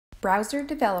Browser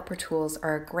developer tools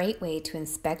are a great way to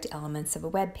inspect elements of a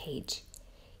web page.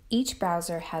 Each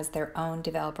browser has their own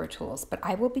developer tools, but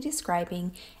I will be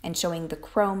describing and showing the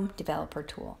Chrome developer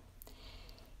tool.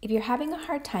 If you're having a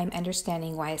hard time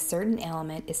understanding why a certain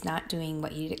element is not doing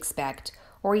what you'd expect,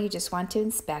 or you just want to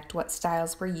inspect what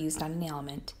styles were used on an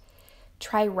element,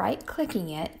 try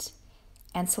right-clicking it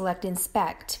and select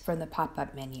Inspect from the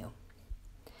pop-up menu.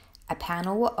 A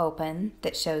panel will open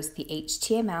that shows the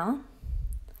HTML,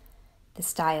 the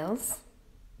styles,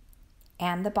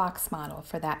 and the box model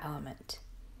for that element.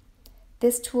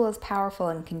 This tool is powerful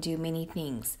and can do many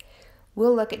things.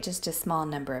 We'll look at just a small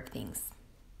number of things.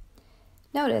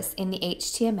 Notice in the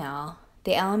HTML,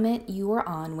 the element you were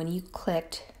on when you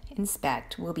clicked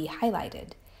Inspect will be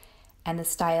highlighted, and the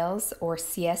styles or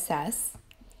CSS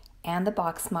and the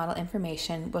box model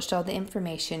information will show the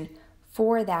information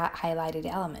for that highlighted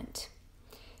element.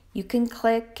 You can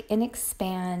click and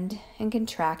expand and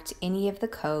contract any of the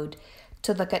code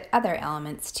to look at other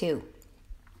elements too.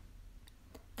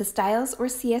 The styles or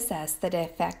CSS that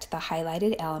affect the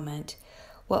highlighted element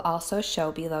will also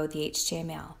show below the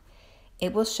HTML.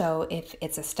 It will show if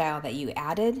it's a style that you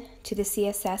added to the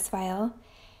CSS file,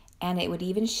 and it would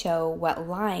even show what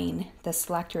line the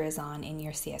selector is on in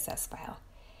your CSS file.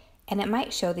 And it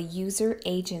might show the user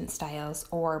agent styles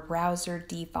or browser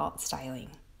default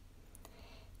styling.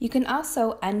 You can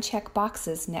also uncheck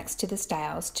boxes next to the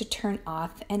styles to turn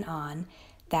off and on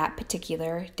that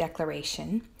particular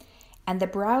declaration, and the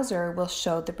browser will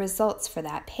show the results for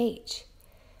that page.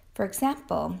 For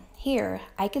example, here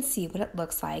I could see what it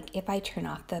looks like if I turn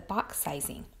off the box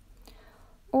sizing,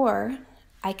 or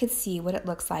I could see what it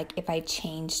looks like if I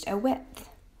changed a width.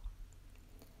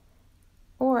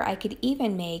 Or I could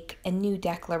even make a new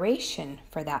declaration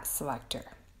for that selector.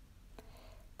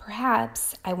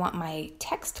 Perhaps I want my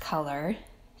text color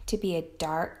to be a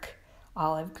dark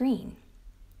olive green.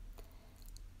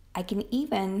 I can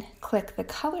even click the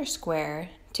color square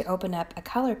to open up a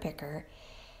color picker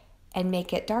and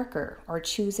make it darker or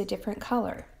choose a different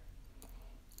color.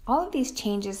 All of these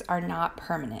changes are not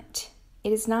permanent.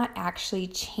 It is not actually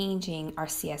changing our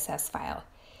CSS file.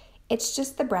 It's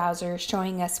just the browser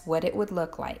showing us what it would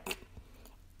look like.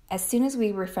 As soon as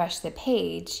we refresh the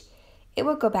page, it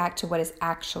will go back to what is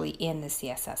actually in the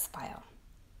CSS file.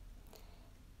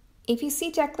 If you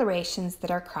see declarations that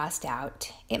are crossed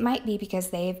out, it might be because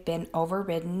they have been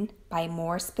overridden by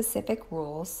more specific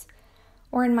rules,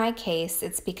 or in my case,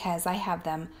 it's because I have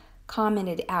them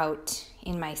commented out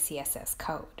in my CSS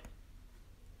code.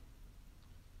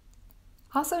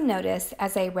 Also notice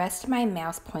as I rest my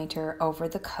mouse pointer over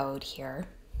the code here,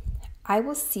 I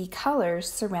will see colors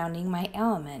surrounding my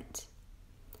element.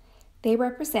 They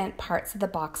represent parts of the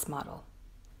box model.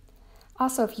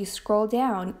 Also, if you scroll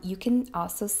down, you can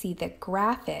also see the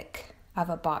graphic of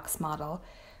a box model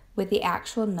with the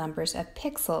actual numbers of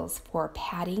pixels for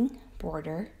padding,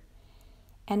 border,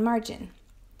 and margin.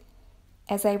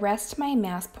 As I rest my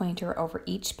mouse pointer over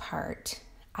each part,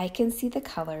 I can see the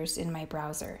colors in my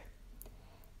browser.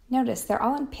 Notice they're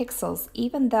all in pixels,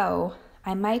 even though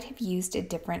I might have used a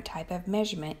different type of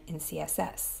measurement in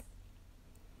CSS.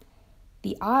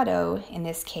 The auto, in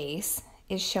this case,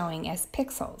 is showing as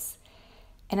pixels.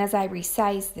 And as I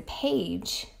resize the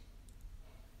page,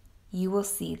 you will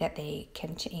see that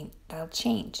they'll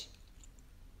change.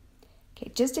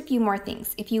 Okay, just a few more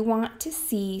things. If you want to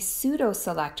see pseudo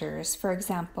selectors, for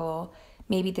example,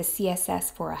 maybe the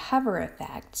CSS for a hover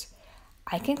effect,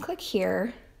 I can click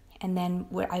here and then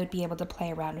I would be able to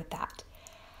play around with that.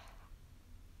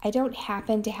 I don't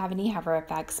happen to have any hover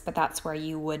effects, but that's where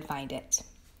you would find it.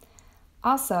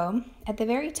 Also, at the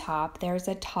very top, there's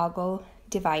a toggle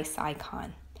device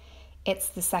icon. It's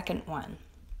the second one.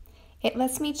 It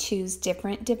lets me choose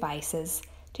different devices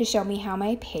to show me how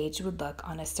my page would look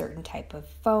on a certain type of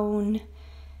phone,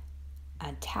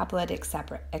 a tablet,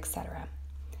 etc.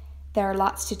 There are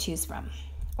lots to choose from.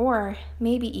 Or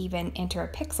maybe even enter a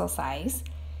pixel size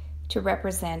to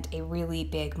represent a really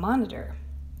big monitor.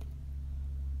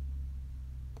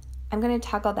 I'm going to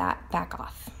toggle that back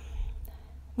off.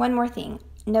 One more thing,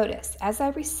 notice as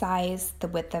I resize the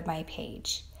width of my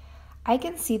page, I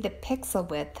can see the pixel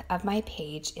width of my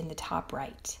page in the top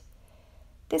right.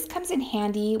 This comes in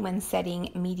handy when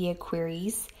setting media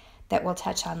queries that we'll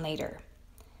touch on later.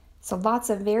 So lots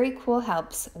of very cool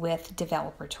helps with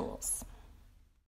developer tools.